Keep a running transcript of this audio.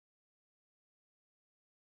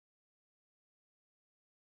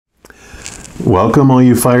Welcome all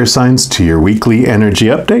you fire signs to your weekly energy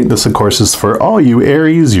update. This of course is for all you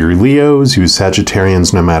Aries, you Leos, you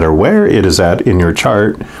Sagittarians, no matter where it is at in your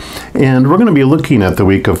chart. And we're going to be looking at the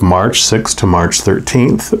week of March 6th to March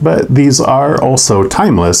 13th, but these are also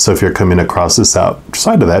timeless. So if you're coming across this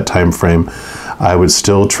outside of that time frame, I would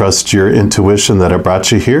still trust your intuition that it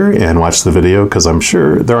brought you here and watch the video because I'm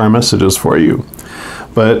sure there are messages for you.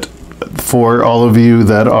 But for all of you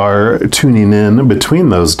that are tuning in between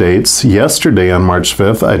those dates, yesterday on March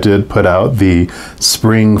 5th, I did put out the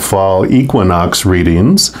spring-fall equinox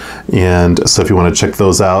readings. And so if you want to check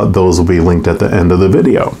those out, those will be linked at the end of the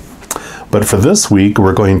video. But for this week,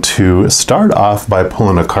 we're going to start off by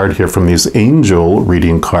pulling a card here from these angel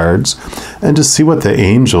reading cards and just see what the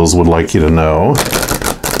angels would like you to know.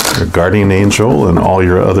 Your guardian angel and all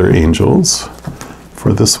your other angels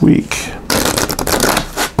for this week.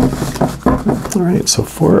 All right, so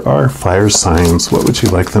for our fire signs, what would you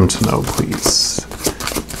like them to know, please?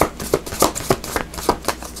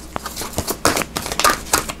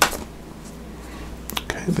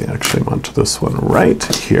 Okay, they actually want this one right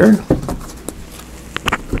here.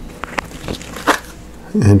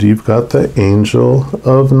 And you've got the Angel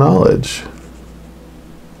of Knowledge.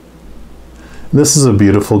 This is a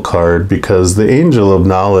beautiful card because the Angel of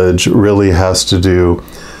Knowledge really has to do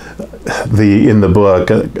in the book,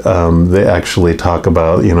 they actually talk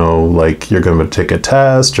about, you know, like you're going to take a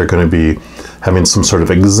test, you're going to be having some sort of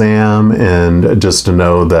exam, and just to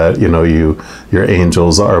know that, you know, your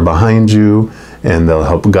angels are behind you and they'll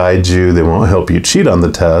help guide you. They won't help you cheat on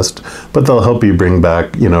the test, but they'll help you bring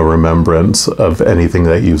back, you know, remembrance of anything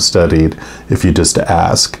that you've studied if you just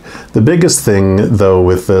ask. The biggest thing, though,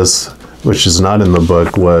 with this, which is not in the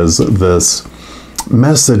book, was this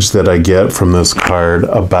message that I get from this card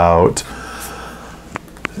about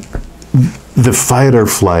the fight or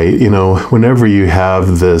flight. You know, whenever you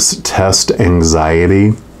have this test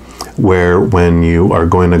anxiety, where when you are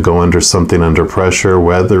going to go under something under pressure,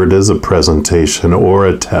 whether it is a presentation or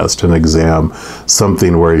a test, an exam,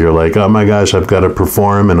 something where you're like, oh my gosh, I've got to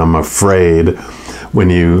perform and I'm afraid. When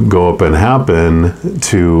you go up and happen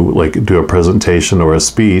to like do a presentation or a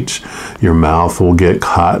speech, your mouth will get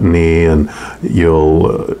cottony and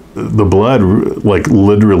the blood like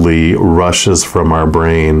literally rushes from our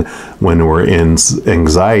brain when we're in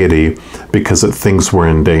anxiety because it thinks we're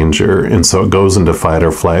in danger. And so it goes into fight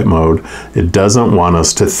or flight mode. It doesn't want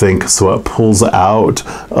us to think, so it pulls out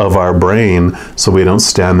of our brain so we don't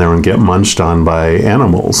stand there and get munched on by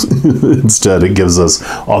animals. Instead, it gives us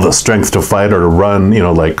all the strength to fight or to run, you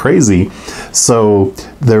know, like crazy. So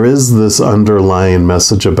there is this underlying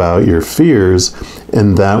message about your fears,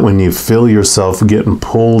 and that when you feel yourself getting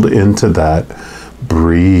pulled into that,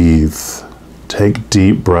 breathe, take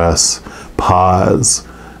deep breaths, pause,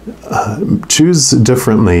 choose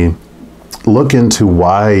differently, look into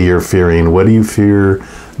why you're fearing. What do you fear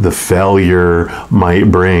the failure might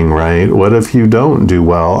bring, right? What if you don't do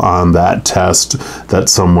well on that test that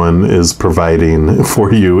someone is providing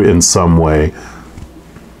for you in some way?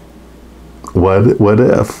 What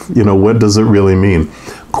if? You know, what does it really mean?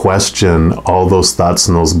 Question all those thoughts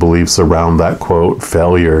and those beliefs around that quote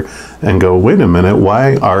failure and go, wait a minute,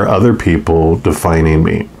 why are other people defining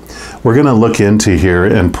me? We're going to look into here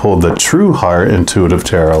and pull the True Heart Intuitive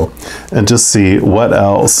Tarot and just see what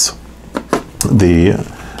else the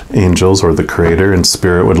angels or the creator and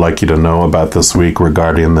spirit would like you to know about this week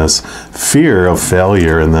regarding this fear of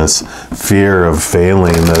failure and this fear of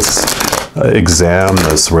failing, this exam,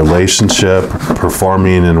 this relationship,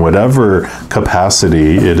 performing in whatever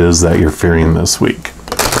capacity it is that you're fearing this week.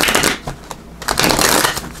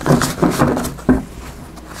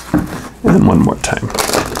 And one more time.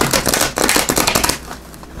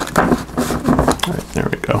 All right, there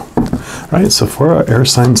we go. All right, so for our air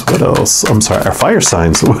signs, what else? I'm sorry, our fire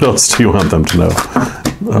signs, what else do you want them to know?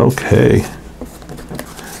 Okay.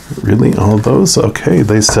 Really, all those? Okay,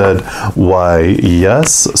 they said, why,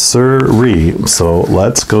 yes, sir-ree. So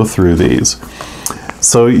let's go through these.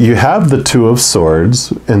 So you have the Two of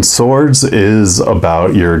Swords, and Swords is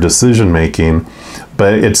about your decision making,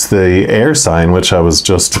 but it's the air sign, which I was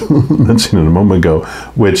just mentioning a moment ago,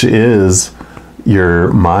 which is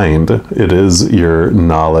your mind. It is your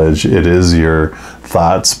knowledge. It is your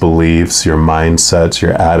thoughts, beliefs, your mindsets,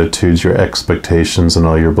 your attitudes, your expectations, and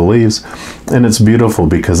all your beliefs. And it's beautiful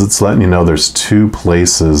because it's letting you know there's two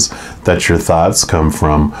places that your thoughts come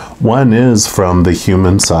from. One is from the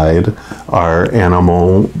human side, our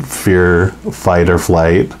animal fear, fight or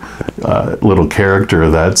flight little character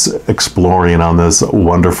that's exploring on this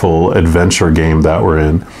wonderful adventure game that we're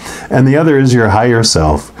in. And the other is your higher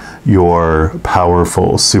self. your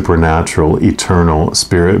powerful, supernatural, eternal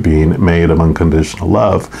spirit being made of unconditional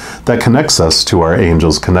love that connects us to our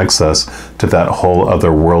angels, connects us to that whole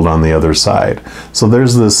other world on the other side. So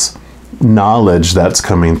there's this knowledge that's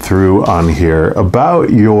coming through on here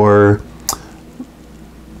about your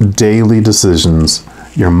daily decisions,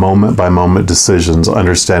 your moment-by-moment decisions,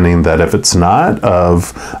 understanding that if it's not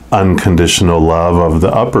of unconditional love of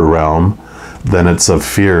the upper realm, then it's a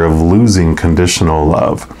fear of losing conditional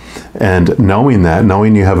love. And knowing that,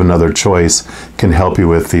 knowing you have another choice, can help you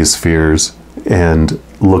with these fears and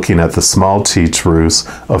looking at the small t truths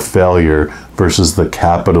of failure versus the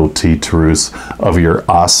capital T truths of your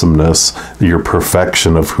awesomeness, your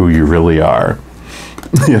perfection of who you really are.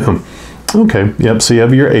 Yeah. Okay, yep, so you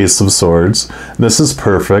have your Ace of Swords. This is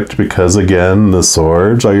perfect because, again, the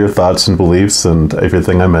swords are your thoughts and beliefs and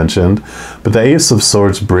everything I mentioned. But the Ace of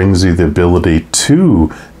Swords brings you the ability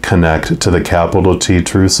to connect to the capital T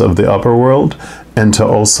truths of the upper world and to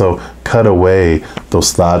also cut away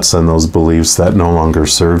those thoughts and those beliefs that no longer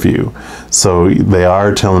serve you. So they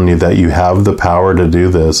are telling you that you have the power to do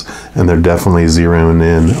this, and they're definitely zeroing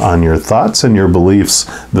in on your thoughts and your beliefs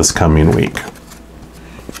this coming week.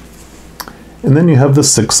 And then you have the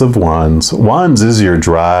Six of Wands. Wands is your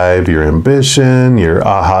drive, your ambition, your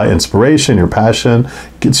aha inspiration, your passion.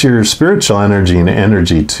 It's your spiritual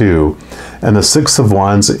energy too. And the Six of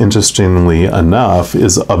Wands, interestingly enough,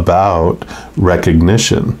 is about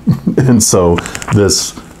recognition. And so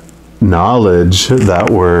this knowledge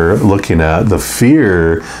that we're looking at, the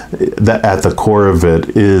fear that at the core of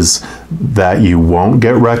it is that you won't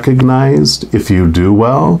get recognized if you do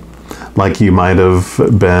well. Like you might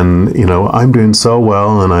have been, you know, I'm doing so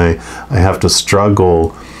well and I have to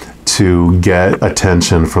struggle to get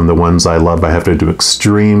attention from the ones I love. I have to do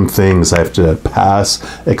extreme things. I have to pass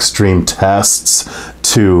extreme tests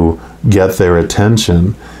to get their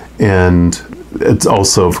attention. And it's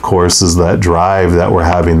also, of course, is that drive that we're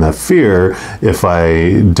having, that fear, if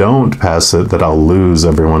I don't pass it, that I'll lose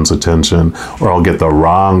everyone's attention or I'll get the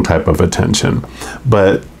wrong type of attention.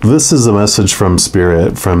 But this is a message from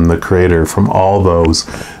Spirit, from the Creator, from all those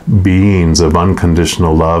beings of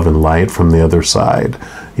unconditional love and light from the other side.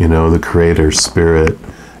 You know, the Creator, Spirit,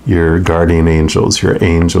 your guardian angels, your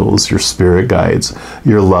spirit guides,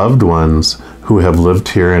 your loved ones who have lived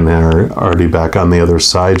here and are already back on the other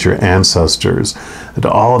side, your ancestors, and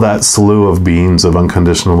all that slew of beings of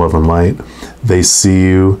unconditional love and light. They see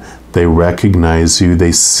you, they recognize you,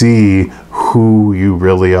 they see who you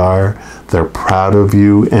really are, they're proud of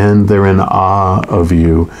you, and they're in awe of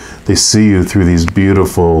you. They see you through these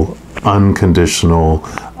beautiful, unconditional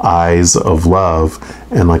eyes of love,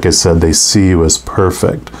 and like I said, they see you as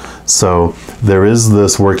perfect. So there is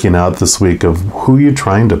this working out this week of who you're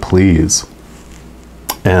trying to please.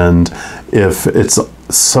 And if it's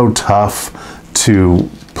so tough to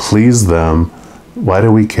please them, why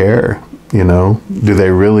do we care? You know, do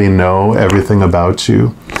they really know everything about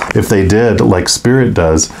you? If they did, like Spirit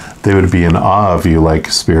does, they would be in awe of you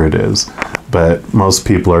like Spirit is. But most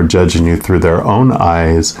people are judging you through their own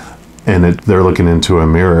eyes, and they're looking into a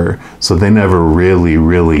mirror. So they never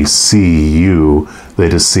really see you. They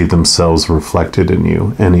just see themselves reflected in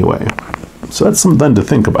you anyway. So that's something to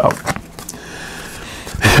think about.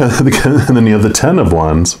 And then you have the Ten of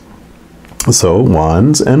Wands. So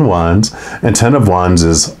Wands, and Ten of Wands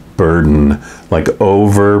is burden, like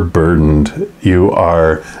overburdened. You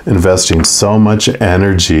are investing so much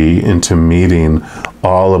energy into meeting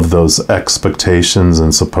all of those expectations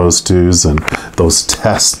and supposed tos and those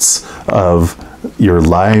tests of your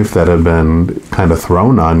life that have been kind of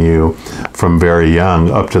thrown on you from very young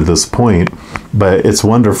up to this point. But it's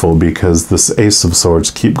wonderful because this Ace of Swords,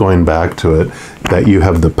 keep going back to it, that you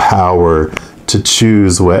have the power to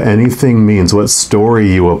choose what anything means, what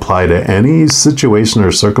story you apply to any situation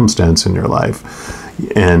or circumstance in your life.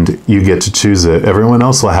 And you get to choose it. Everyone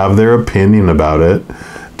else will have their opinion about it,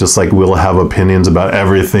 just like we'll have opinions about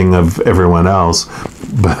everything of everyone else.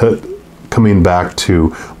 But coming back to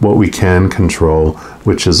what we can control,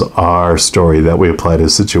 which is our story that we apply to a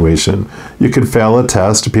situation. You could fail a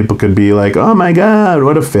test. People could be like, oh my God,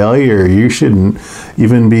 what a failure. You shouldn't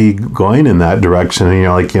even be going in that direction. And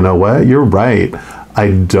you're like, you know what? You're right.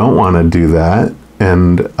 I don't want to do that.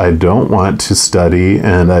 And I don't want to study.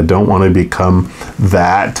 And I don't want to become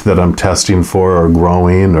that I'm testing for or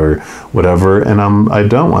growing or whatever. And I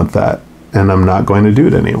don't want that. And I'm not going to do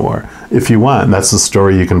it anymore. If you want, that's the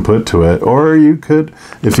story you can put to it. Or you could,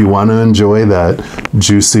 if you want to enjoy that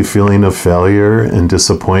juicy feeling of failure and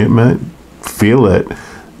disappointment, feel it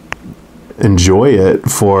enjoy it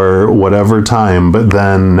for whatever time, but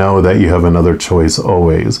then know that you have another choice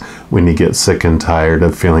always when you get sick and tired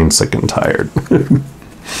of feeling sick and tired.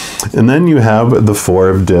 And then you have the Four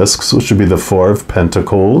of Discs, which would be the Four of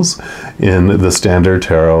Pentacles in the Standard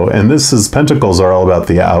Tarot. And Pentacles are all about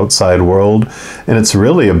the outside world. And it's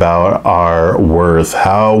really about our worth,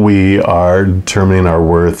 how we are determining our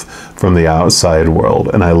worth from the outside world.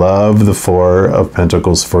 And I love the Four of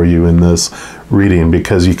Pentacles for you in this reading,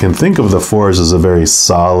 because you can think of the fours as a very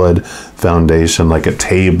solid foundation, like a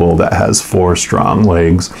table that has four strong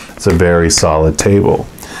legs. It's a very solid table.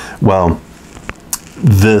 Well,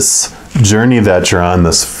 this journey that you're on,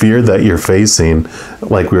 this fear that you're facing,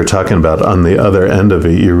 like we were talking about, on the other end of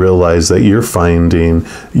it, you realize that you're finding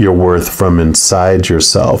your worth from inside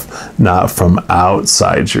yourself, not from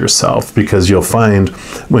outside yourself. Because you'll find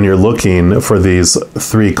when you're looking for these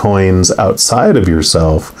three coins outside of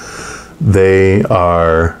yourself, they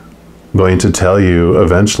are going to tell you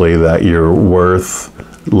eventually that you're worth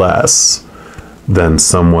less than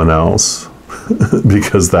someone else.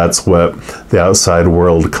 Because that's what the outside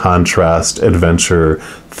world contrast adventure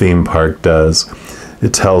theme park does.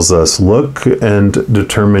 It tells us, look and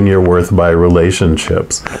determine your worth by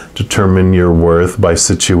relationships. Determine your worth by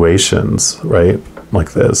situations, right?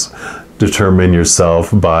 Like this. Determine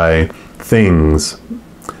yourself by things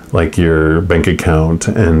like your bank account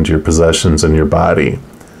and your possessions and your body.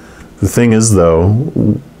 The thing is, though,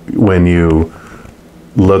 when you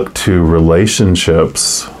look to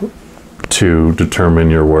relationships to determine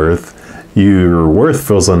your worth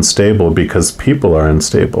feels unstable because people are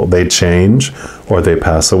unstable. They change or they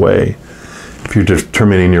pass away. If you're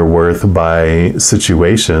determining your worth by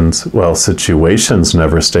situations, well, situations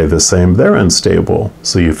never stay the same. They're unstable,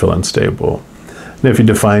 so you feel unstable. And if you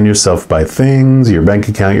define yourself by things, your bank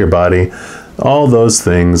account, your body, all those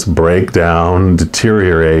things break down,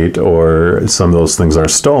 deteriorate, or some of those things are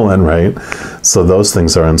stolen, right? So those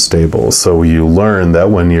things are unstable. So you learn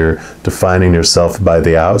that when you're defining yourself by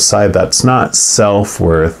the outside, that's not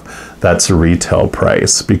self-worth, that's retail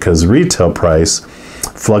price, because retail price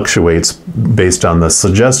fluctuates based on the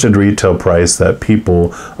suggested retail price that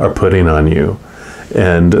people are putting on you.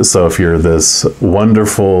 And so if you're this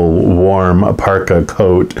wonderful, warm parka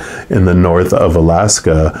coat in the north of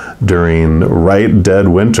Alaska during right dead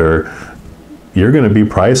winter, you're going to be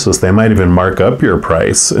priceless. They might even mark up your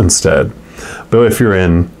price instead. But if you're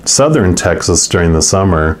in southern Texas during the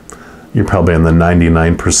summer, you're probably in the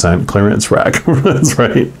 99% clearance rack. That's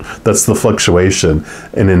right. That's the fluctuation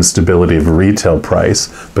and instability of retail price.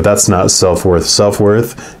 But that's not self-worth.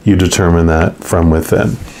 Self-worth, you determine that from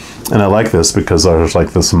within. And I like this because there's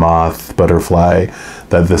like this moth, butterfly,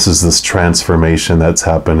 that this is this transformation that's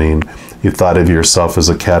happening. You thought of yourself as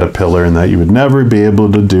a caterpillar and that you would never be able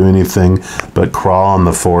to do anything but crawl on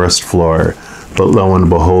the forest floor. But lo and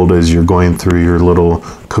behold, as you're going through your little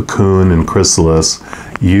cocoon and chrysalis,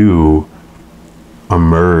 you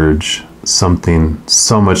emerge something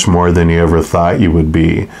so much more than you ever thought you would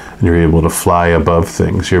be. And you're able to fly above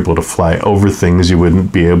things. You're able to fly over things you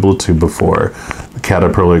wouldn't be able to before. The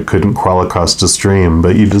caterpillar couldn't crawl across a stream,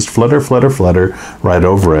 but you just flutter, flutter, flutter right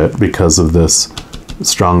over it because of this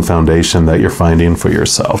strong foundation that you're finding for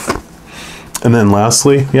yourself. And then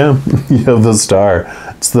lastly, yeah, you have the star.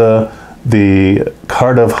 It's the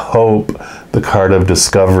card of hope, the card of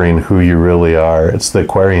discovering who you really are. It's the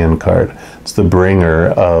Aquarian card. It's the bringer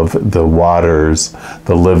of the waters,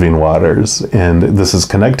 the living waters. And this is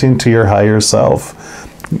connecting to your higher self,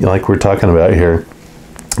 like we're talking about here,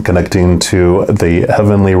 connecting to the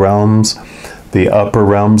heavenly realms, the upper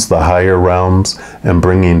realms, the higher realms, and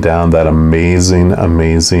bringing down that amazing,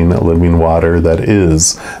 amazing living water that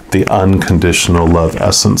is the unconditional love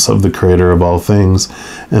essence of the creator of all things.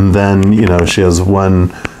 And then, she has one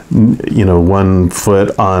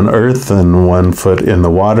foot on earth and 1 foot in the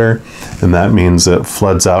water, and that means it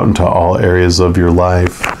floods out into all areas of your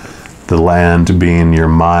life. The land being your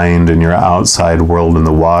mind and your outside world, and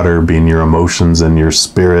the water being your emotions and your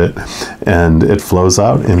spirit, and it flows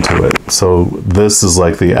out into it. So this is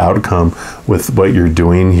like the outcome with what you're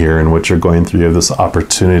doing here and what you're going through. You have this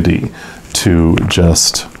opportunity to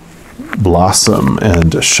just blossom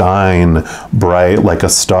and shine bright like a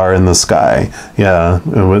star in the sky. Yeah,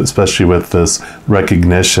 especially with this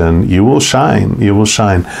recognition, you will shine. You will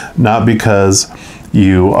shine, not because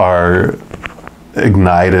you are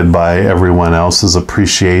ignited by everyone else's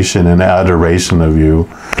appreciation and adoration of you.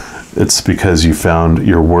 It's because you found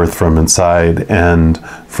your worth from inside and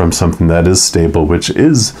from something that is stable, which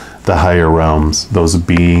is the higher realms, those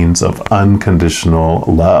beings of unconditional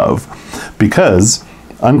love. Because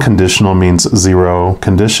unconditional means zero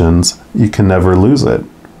conditions. You can never lose it.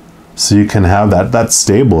 So you can have that. That's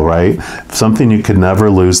stable, right? Something you could never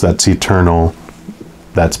lose, that's eternal.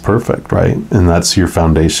 That's perfect, right? And that's your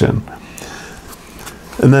foundation.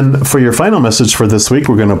 And then for your final message for this week,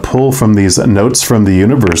 we're going to pull from these Notes from the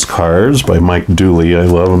Universe cards by Mike Dooley. I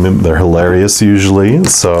love them. They're hilarious usually.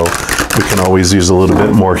 So we can always use a little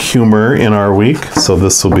bit more humor in our week. So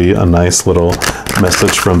this will be a nice little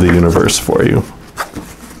message from the universe for you.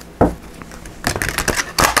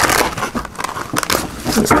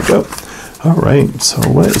 There we go. All right. So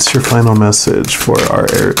what is your final message for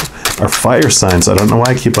our fire signs? I don't know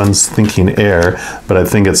why I keep on thinking air, but I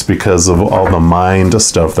think it's because of all the mind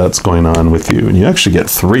stuff that's going on with you. And you actually get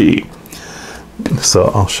 3.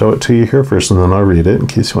 So I'll show it to you here first, and then I'll read it in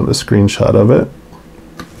case you want a screenshot of it.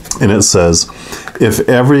 And it says, if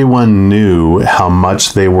everyone knew how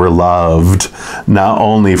much they were loved, not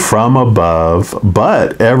only from above,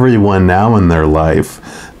 but everyone now in their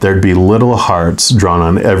life, there'd be little hearts drawn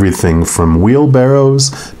on everything from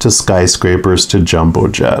wheelbarrows to skyscrapers to jumbo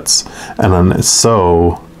jets. And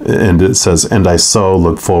it says, and I so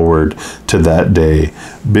look forward to that day.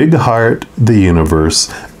 Big heart, the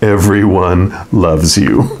universe, everyone loves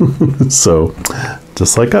you. So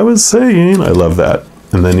just like I was saying, I love that.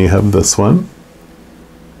 And then you have this one.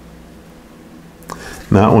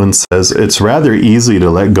 And that one says, it's rather easy to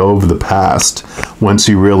let go of the past once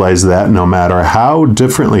you realize that no matter how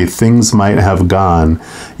differently things might have gone,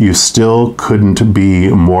 you still couldn't be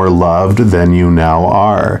more loved than you now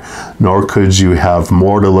are, nor could you have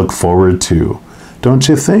more to look forward to. Don't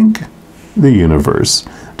you think? The universe.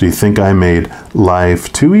 Do you think I made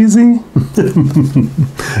life too easy?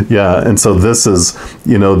 Yeah, and so this is,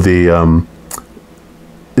 you know,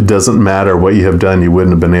 it doesn't matter what you have done, you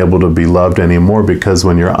wouldn't have been able to be loved anymore, because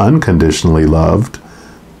when you're unconditionally loved,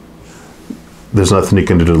 there's nothing you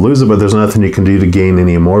can do to lose it, but there's nothing you can do to gain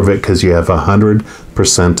any more of it, because you have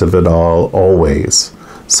 100% of it all, always.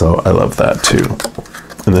 So I love that too.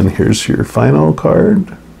 And then here's your final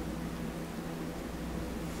card.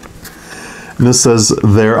 And this says,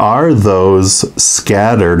 there are those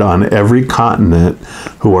scattered on every continent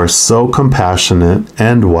who are so compassionate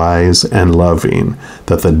and wise and loving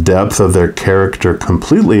that the depth of their character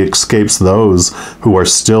completely escapes those who are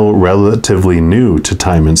still relatively new to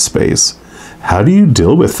time and space. How do you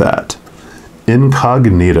deal with that?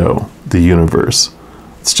 Incognito, the universe.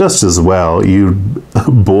 It's just as well you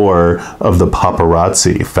bore of the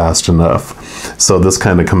paparazzi fast enough. So this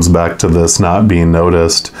kind of comes back to this not being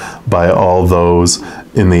noticed by all those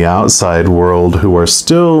in the outside world who are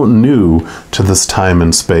still new to this time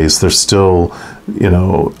and space. They're still, you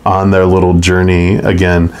know, on their little journey.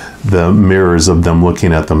 Again, the mirrors of them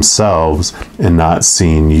looking at themselves and not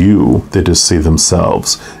seeing you. They just see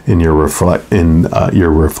themselves in your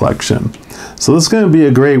reflection. So this is going to be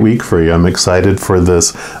a great week for you. I'm excited for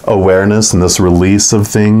this awareness and this release of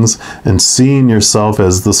things and seeing yourself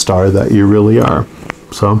as the star that you really are.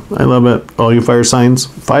 So I love it. All you fire signs,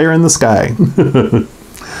 fire in the sky.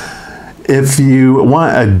 If you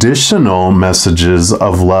want additional messages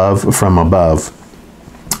of love from above,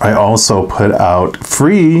 I also put out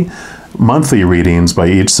free monthly readings by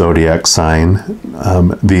each zodiac sign,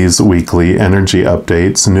 these weekly energy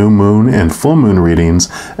updates, new moon and full moon readings,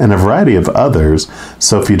 and a variety of others.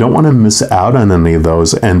 So if you don't want to miss out on any of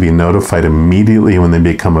those and be notified immediately when they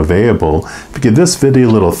become available, if you give this video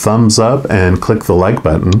a little thumbs up and click the like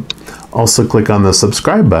button. Also click on the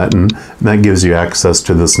subscribe button, and that gives you access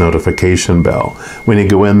to this notification bell. When you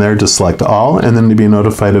go in there, just select all, and then to be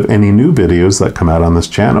notified of any new videos that come out on this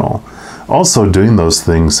channel. Also, doing those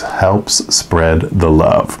things helps spread the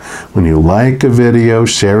love. When you like a video,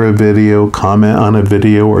 share a video, comment on a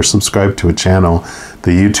video, or subscribe to a channel,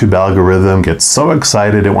 the YouTube algorithm gets so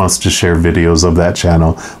excited it wants to share videos of that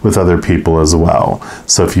channel with other people as well.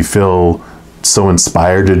 So if you feel so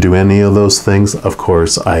inspired to do any of those things, of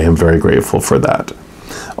course, I am very grateful for that.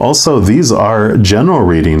 Also, these are general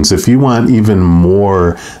readings. If you want even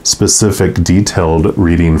more specific, detailed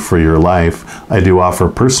reading for your life, I do offer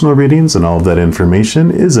personal readings, and all of that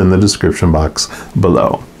information is in the description box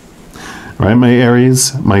below. All right, my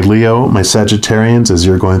Aries, my Leo, my Sagittarians, as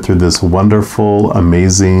you're going through this wonderful,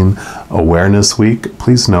 amazing awareness week,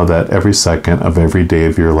 please know that every second of every day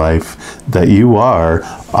of your life that you are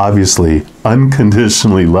obviously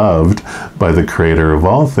unconditionally loved by the creator of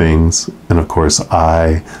all things. And of course,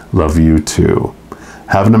 I love you too.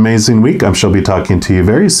 Have an amazing week. I shall be talking to you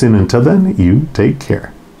very soon. Until then, you take care.